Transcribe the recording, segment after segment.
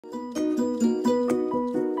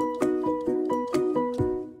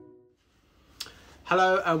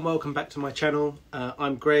Hello and welcome back to my channel.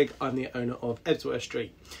 I'm Greg, I'm the owner of Ebsworth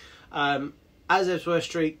Street. As Ebsworth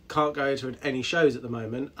Street can't go to any shows at the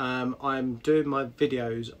moment, I'm doing my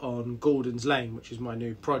videos on Gordon's Lane, which is my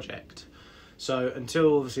new project. So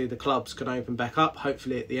until obviously the clubs can open back up,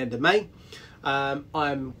 hopefully at the end of May,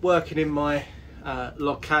 I'm working in my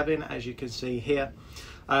log cabin, as you can see here.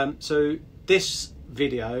 So this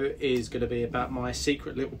video is going to be about my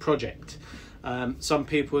secret little project. Some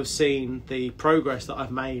people have seen the progress that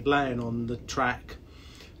I've made laying on the track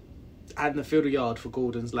and the field of yard for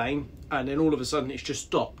Gordon's Lane, and then all of a sudden it's just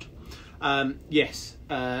stopped. I've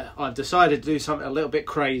decided to do something a little bit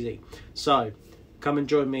crazy, so come and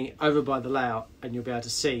join me over by the layout and you'll be able to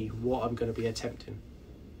see what I'm going to be attempting.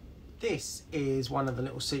 This is one of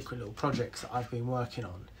the secret little projects that I've been working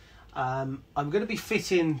on. I'm going to be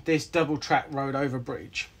fitting this double track road over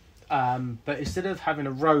bridge. But instead of having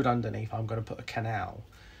a road underneath, I'm going to put a canal,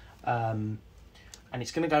 and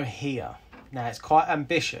it's going to go here. Now it's quite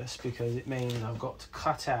ambitious because it means I've got to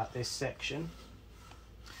cut out this section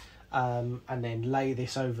and then lay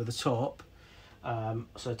this over the top.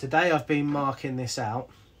 So today I've been marking this out,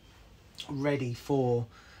 ready for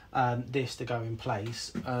this to go in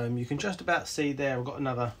place. You can just about see there I've got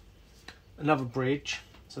another bridge,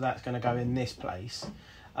 so that's going to go in this place.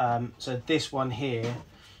 So this one here,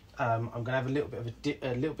 I'm going to have a little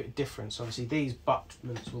bit different. So obviously these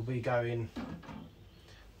abutments will be going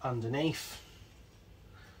underneath,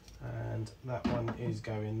 and that one is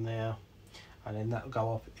going there, and then that will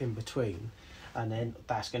go up in between, and then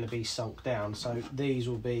that's going to be sunk down. So these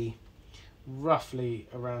will be roughly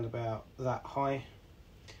around about that high.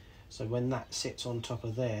 So when that sits on top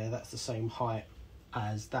of there, that's the same height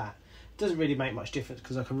as that. It doesn't really make much difference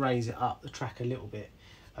because I can raise it up the track a little bit.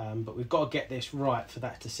 But we've got to get this right for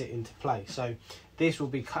that to sit into place. So this will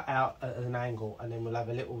be cut out at an angle, and then we'll have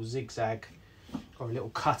a little zigzag or a little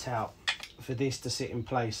cutout for this to sit in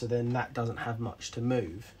place, so then that doesn't have much to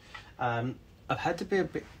move. I've had to be a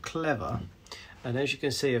bit clever, and as you can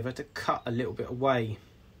see I've had to cut a little bit away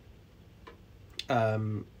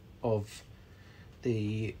of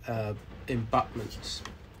the embutments,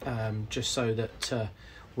 just so that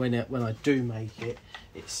when I do make it,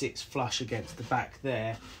 it sits flush against the back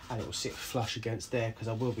there, and it will sit flush against there, because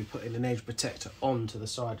I will be putting an edge protector onto the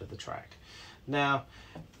side of the track. Now,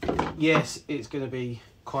 yes, it's going to be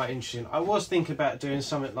quite interesting. I was thinking about doing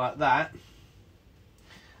something like that,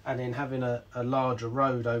 and then having a larger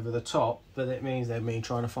road over the top, but it means they're me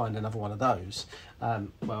trying to find another one of those.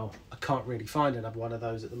 Well, I can't really find another one of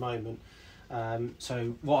those at the moment.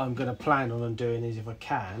 So what I'm going to plan on doing is, if I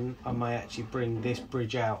can, I may actually bring this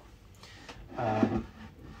bridge out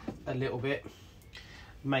a little bit,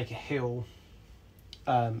 make a hill,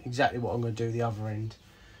 exactly what I'm going to do the other end,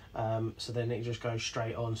 so then it just goes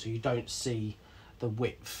straight on, so you don't see the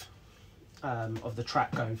width of the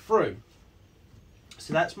track going through.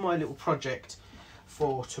 So that's my little project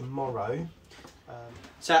for tomorrow.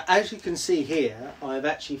 So as you can see here, I've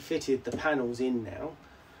actually fitted the panels in now.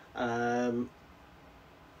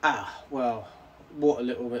 Well, what a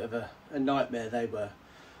little bit of a nightmare they were.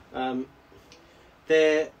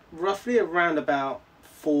 They're roughly around about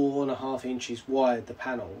 4.5 inches wide, the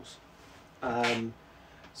panels.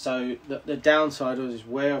 So the downside is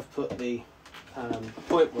where I've put the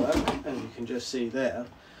point work, and you can just see there,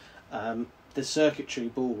 the circuitry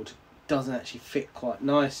board doesn't actually fit quite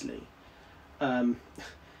nicely. The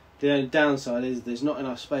only downside is there's not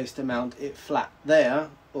enough space to mount it flat there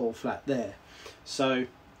or flat there. So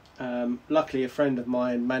luckily a friend of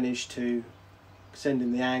mine managed to send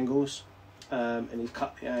in the angles, and he's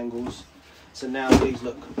cut the angles, so now these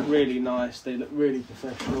look really nice, they look really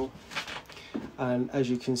professional, and as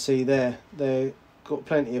you can see there, they've got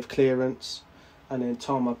plenty of clearance, and then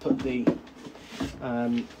time I put the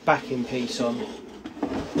backing piece on,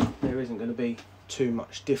 there isn't going to be too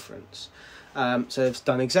much difference. So it's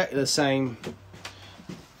done exactly the same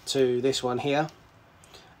to this one here,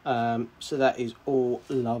 so that is all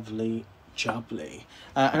lovely jubbly.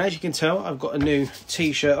 And as you can tell, I've got a new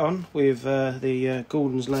t-shirt on with the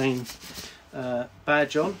Gordon's Lane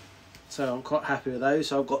badge on, so I'm quite happy with those.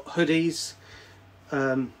 So I've got hoodies,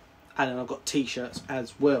 and then I've got t-shirts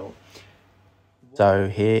as well. So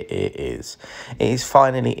here it is. It is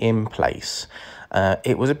finally in place.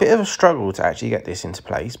 It was a bit of a struggle to actually get this into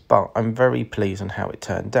place, but I'm very pleased on how it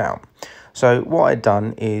turned out. So what I'd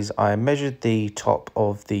done is I measured the top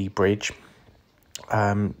of the bridge,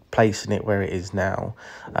 placing it where it is now,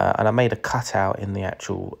 and I made a cutout in the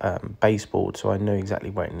actual baseboard, so I knew exactly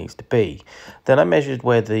where it needs to be. Then I measured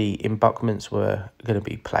where the embutments were going to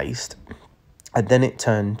be placed, And then it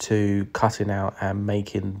turned to cutting out and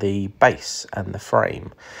making the base and the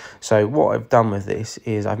frame. So what I've done with this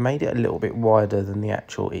is I've made it a little bit wider than the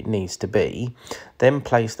actual it needs to be. Then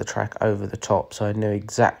placed the track over the top so I knew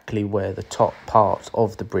exactly where the top part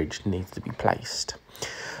of the bridge needs to be placed.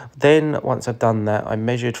 Then once I've done that, I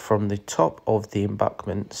measured from the top of the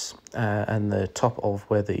embankments and the top of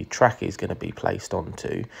where the track is going to be placed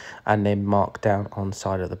onto, and then marked down on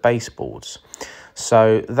side of the baseboards.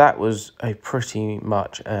 So that was a pretty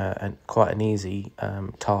much and quite an easy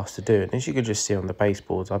task to do. And as you can just see on the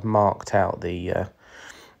baseboards, I've marked out the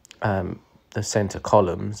centre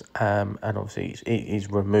columns, and obviously it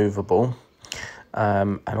is removable.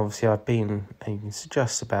 And obviously I've been, and you can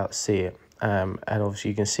just about see it. And obviously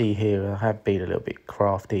you can see here I have been a little bit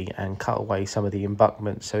crafty and cut away some of the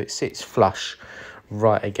embankments so it sits flush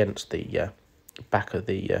right against the back of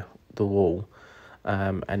the wall,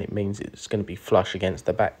 and it means it's going to be flush against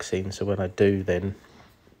the back seam, so when I do then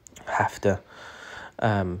have to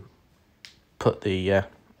put the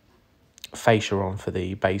fascia on for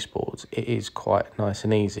the baseboards, it is quite nice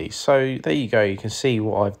and easy. So there you go, you can see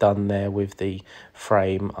what I've done there with the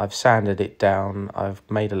frame. I've sanded it down, I've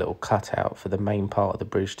made a little cutout for the main part of the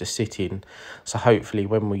bridge to sit in, so hopefully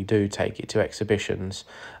when we do take it to exhibitions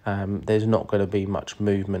there's not going to be much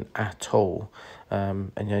movement at all.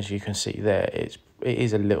 And as you can see there, it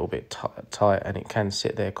is a little bit tight and it can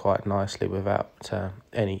sit there quite nicely without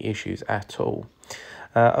any issues at all.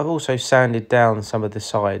 I've also sanded down some of the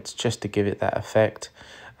sides just to give it that effect.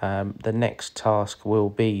 The next task will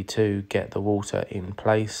be to get the water in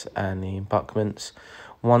place and the embankments.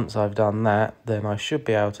 Once I've done that, then I should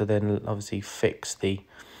be able to then obviously fix the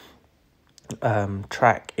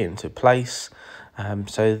track into place.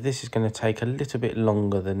 So this is going to take a little bit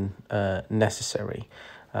longer than necessary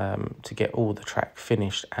to get all the track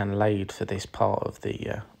finished and laid for this part of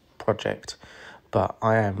the project. But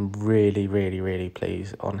I am really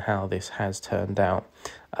pleased on how this has turned out.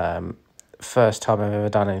 First time I've ever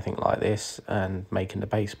done anything like this, and making the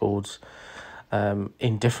baseboards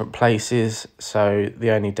in different places. So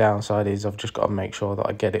the only downside is I've just got to make sure that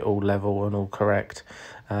I get it all level and all correct,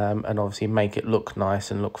 and obviously make it look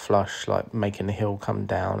nice and look flush, like making the hill come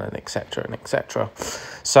down and etc and etc.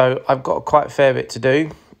 So I've got quite a fair bit to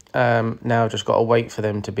do. Now I've just got to wait for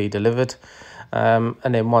them to be delivered.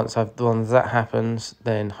 And then once that happens,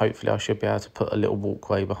 then hopefully I should be able to put a little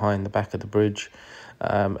walkway behind the back of the bridge,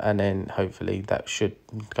 and then hopefully that should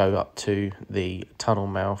go up to the tunnel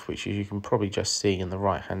mouth, which you can probably just see in the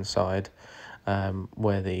right hand side,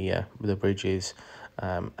 where the bridge is,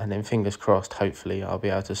 and then fingers crossed, hopefully I'll be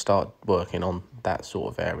able to start working on that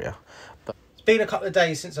sort of area. But it's been a couple of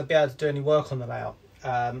days since I've been able to do any work on the layout,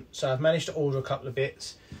 so I've managed to order a couple of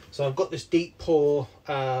bits. So I've got this deep pour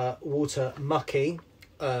water mucky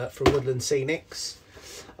from Woodland Scenics.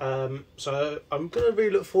 So I'm going to really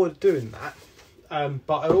look forward to doing that.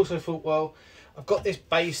 But I also thought, well, I've got this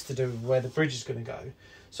base to do where the bridge is going to go.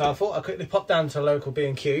 So I thought I'd quickly pop down to a local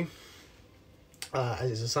B&Q,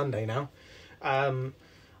 as it's a Sunday now. And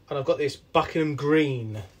I've got this Buckingham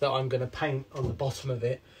green that I'm going to paint on the bottom of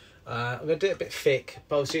it. I'm going to do it a bit thick,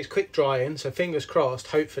 but obviously it's quick drying. So fingers crossed,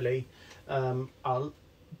 hopefully I'll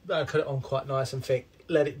put it on quite nice and thick,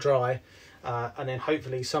 let it dry, and then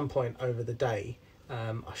hopefully some point over the day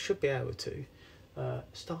I should be able to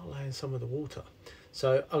start laying some of the water.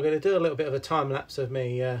 So I'm going to do a little bit of a time lapse of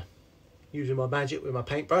me using my magic with my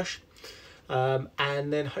paintbrush,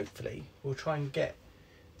 and then hopefully we'll try and get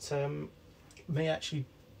me actually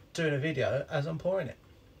doing a video as I'm pouring it.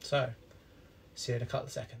 So see you in a couple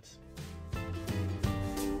of seconds.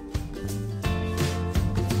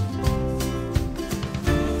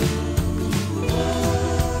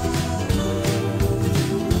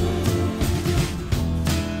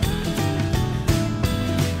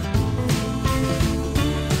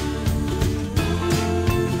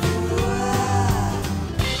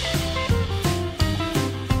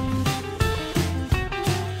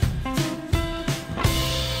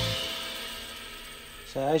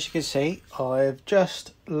 So as you can see, I've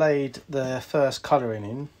just laid the first colouring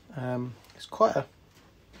in. It's quite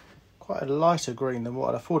a lighter green than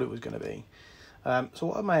what I thought it was going to be. So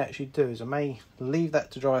what I may actually do is I may leave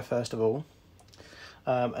that to dry first of all,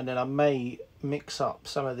 and then I may mix up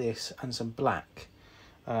some of this and some black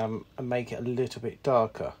and make it a little bit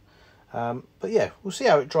darker. But yeah, we'll see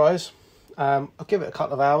how it dries. I'll give it a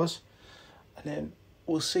couple of hours and then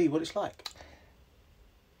we'll see what it's like.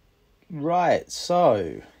 Right,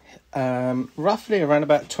 so roughly around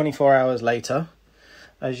about 24 hours later,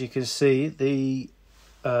 as you can see, the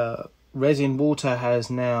resin water has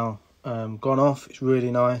now gone off. It's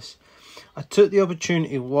really nice. I took the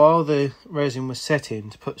opportunity while the resin was setting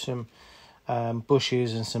to put some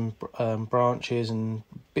bushes and some branches and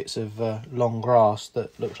bits of long grass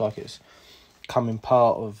that looks like it's coming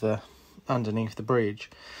part of the underneath the bridge.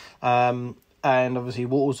 And obviously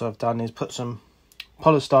what also I've done is put some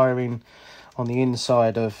polystyrene on the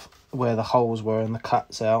inside of where the holes were and the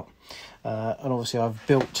cuts out. And obviously I've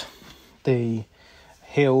built the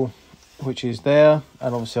hill which is there,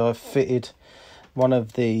 and obviously I've fitted one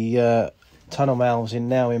of the tunnel mouths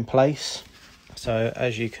in place. So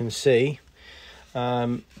as you can see,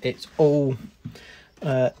 it's all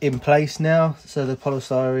in place now. So the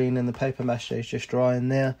polystyrene and the paper mache is just drying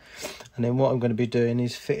there, and then what I'm going to be doing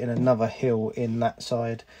is fitting another hill in that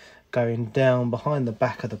side, going down behind the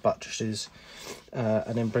back of the buttresses,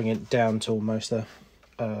 and then bring it down to almost a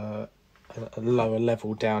lower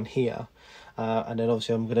level down here. And then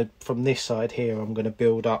obviously I'm going to, from this side here, I'm going to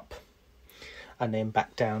build up and then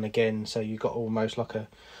back down again, so you've got almost like a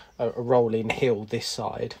rolling hill this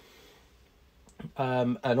side.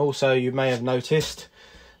 And also you may have noticed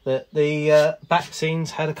that the back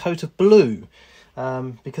scenes had a coat of blue,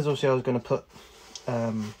 because obviously I was going to put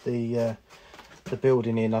the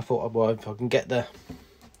building in. I thought, well, if I can get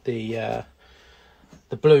the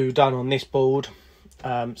blue done on this board.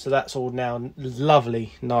 So that's all now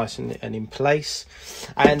lovely, nice and in place.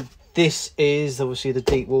 And this is obviously the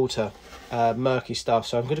deep water murky stuff.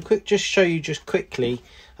 So I'm going to just show you just quickly.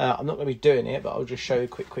 I'm not going to be doing it, but I'll just show you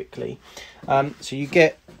quickly. So you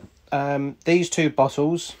get these two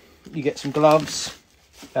bottles. You get some gloves.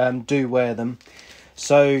 Do wear them.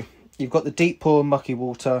 So you've got the deep pour mucky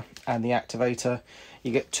water and the activator.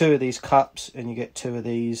 You get 2 of these cups, and you get 2 of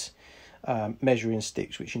these measuring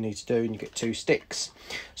sticks, which you need to do, and you get 2 sticks.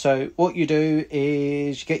 So what you do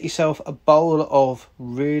is you get yourself a bowl of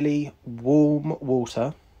really warm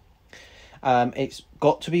water. It's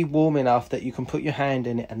got to be warm enough that you can put your hand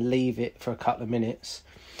in it and leave it for a couple of minutes.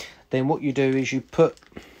 Then what you do is you put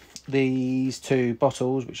these 2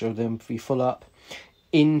 bottles, which will then be full up,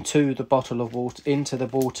 into the bottle of water, into the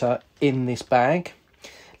water in this bag.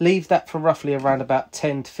 Leave that for roughly around about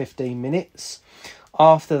 10 to 15 minutes.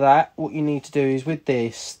 After that, what you need to do is with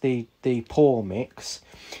this, the pour mix,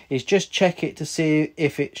 is just check it to see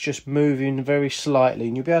if it's just moving very slightly,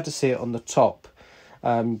 and you'll be able to see it on the top.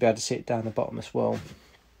 You'll be able to see it down the bottom as well.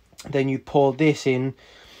 Then you pour this in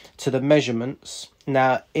to the measurements.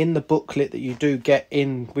 Now, in the booklet that you do get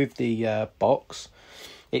in with the box,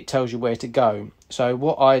 it tells you where to go. So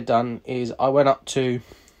what I done is I went up to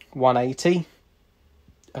 180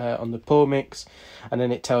 on the pour mix, and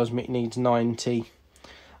then it tells me it needs 90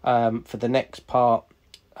 for the next part.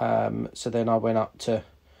 So then I went up to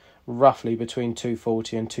roughly between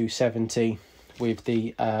 240 and 270 with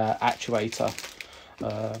the actuator.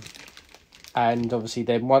 And obviously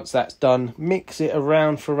then once that's done, mix it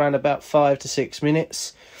around for around about 5 to 6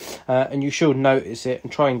 minutes, and you should notice it,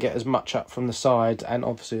 and try and get as much up from the side and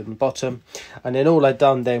obviously on the bottom. And then all I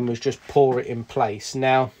done then was just pour it in place.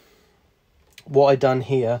 Now what I done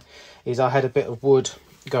here is I had a bit of wood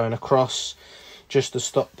going across just to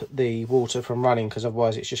stop the water from running, because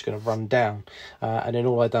otherwise it's just going to run down. And then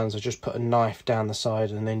all I done is I just put a knife down the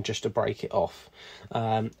side, and then just to break it off.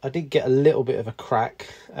 I did get a little bit of a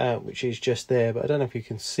crack, which is just there, but I don't know if you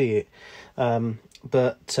can see it.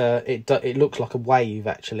 But it looks like a wave,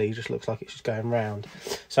 actually. It just looks like it's just going round.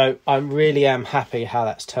 So I really am happy how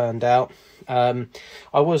that's turned out. I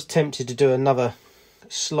was tempted to do another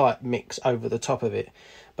slight mix over the top of it,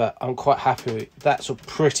 but I'm quite happy with it. That's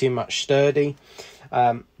pretty much sturdy.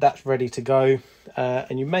 That's ready to go.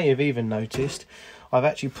 And you may have even noticed I've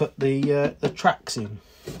actually put the tracks in,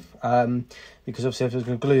 because obviously if I was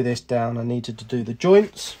going to glue this down, I needed to do the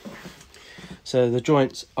joints. So the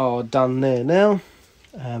joints are done there now.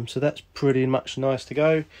 So that's pretty much nice to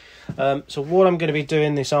go. So what I'm going to be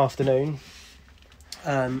doing this afternoon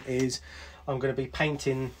is I'm going to be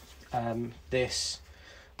painting this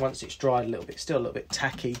once it's dried a little bit, still a little bit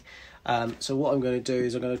tacky. So what I'm going to do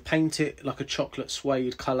is I'm going to paint it like a chocolate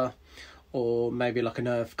suede colour, or maybe like an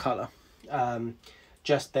earth colour.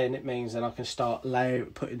 Just then it means that I can start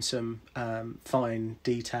putting some fine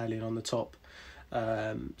detailing on the top,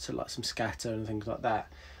 so like some scatter and things like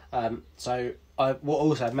that. So what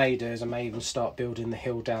also I may do is I may even start building the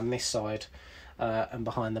hill down this side and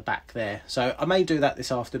behind the back there. So I may do that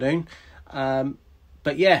this afternoon.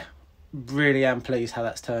 But yeah, really am pleased how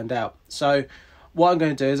that's turned out. So what I'm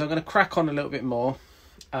going to do is I'm going to crack on a little bit more,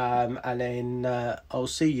 and then I'll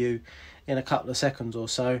see you in a couple of seconds or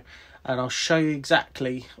so, and I'll show you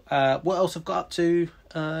exactly what else I've got up to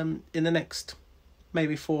in the next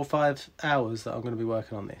maybe 4 or 5 hours that I'm going to be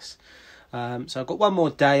working on this. So I've got one more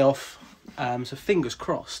day off So fingers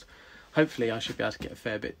crossed. Hopefully I should be able to get a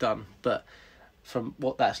fair bit done. But from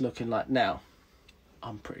what that's looking like now,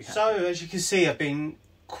 I'm pretty happy. So as you can see, I've been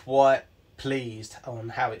quite pleased on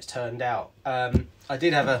how it's turned out. I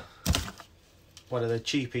did have one of the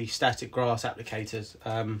cheapy static grass applicators.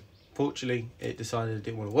 Fortunately, it decided it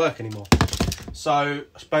didn't want to work anymore. So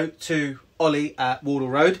I spoke to Ollie at Wardle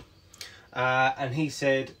Road, and he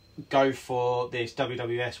said go for this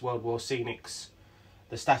WWS World War Scenics,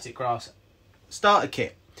 the static grass starter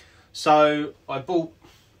kit. So I bought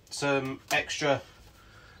some extra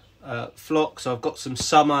flock. So I've got some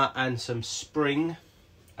summer and some spring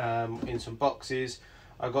in some boxes.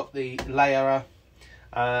 I got the layerer,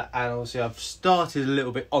 and obviously I've started a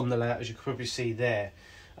little bit on the layout, as you can probably see there.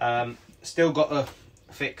 Still got to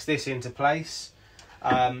fix this into place,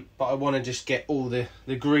 but I want to just get all the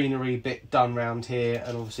greenery bit done round here,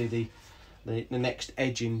 and obviously the next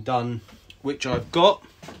edging done, which I've got.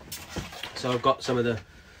 So I've got some of the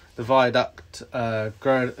viaduct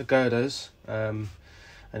girders, and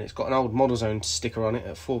it's got an old Model Zone sticker on it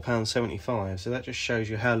at £4.75. So that just shows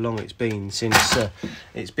you how long it's been since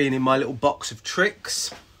it's been in my little box of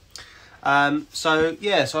tricks. So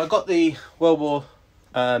yeah, so I got the World War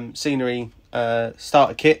scenery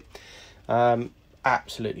starter kit.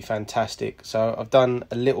 Absolutely fantastic. So I've done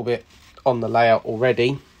a little bit on the layout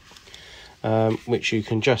already, which you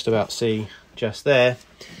can just about see just there.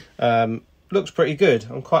 Looks pretty good.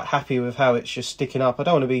 I'm quite happy with how it's just sticking up. I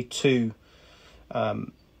don't want to be too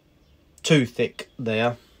thick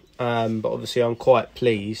there, but obviously I'm quite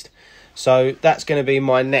pleased. So that's going to be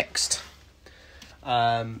my next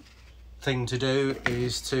thing to do,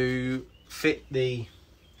 is to fit the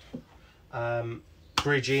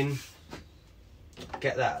bridge in,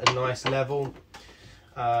 get that at a nice level,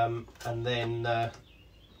 and then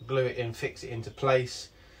glue it in, fix it into place,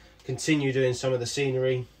 continue doing some of the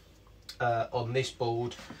scenery on this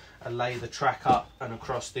board, and lay the track up and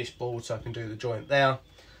across this board so I can do the joint there.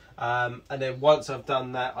 And then once I've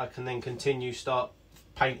done that, I can then start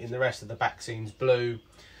painting the rest of the back scenes blue,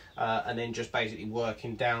 and then just basically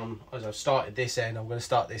working down. As I've started this end, I'm going to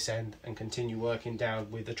start this end and continue working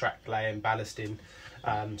down with the track laying, ballasting,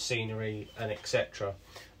 scenery, and etc.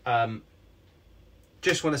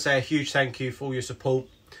 Just want to say a huge thank you for all your support.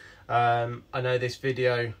 I know this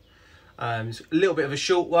video is a little bit of a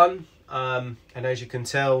short one, and as you can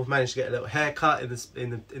tell, managed to get a little haircut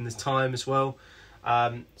in this time as well.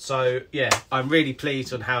 So yeah, I'm really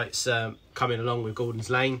pleased on how it's coming along with Gordon's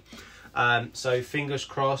Lane. So fingers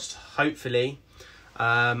crossed, hopefully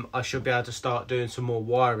I should be able to start doing some more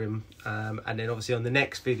wiring, and then obviously on the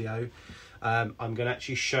next video I'm going to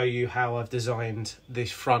actually show you how I've designed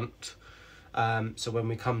this front, so when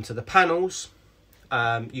we come to the panels,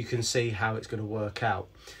 you can see how it's going to work out.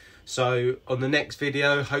 So on the next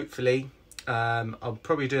video, hopefully, I'll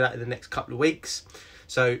probably do that in the next couple of weeks.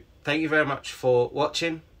 So thank you very much for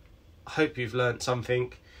watching. I hope you've learnt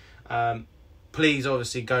something. Please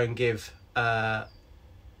obviously go and give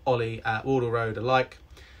Ollie at Wardle Road a like.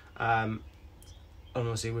 And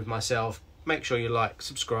obviously with myself, make sure you like,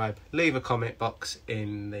 subscribe, leave a comment box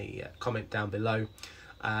in the comment down below.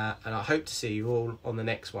 And I hope to see you all on the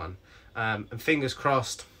next one. And fingers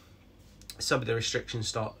crossed, some of the restrictions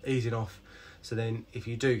start easing off. So then if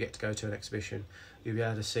you do get to go to an exhibition, you'll be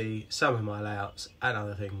able to see some of my layouts and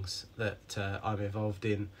other things that I'm involved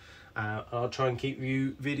in. I'll try and keep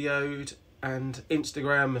you videoed and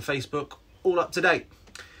Instagram and Facebook all up to date.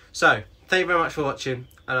 So thank you very much for watching,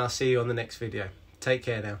 and I'll see you on the next video. Take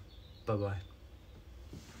care now. Bye bye.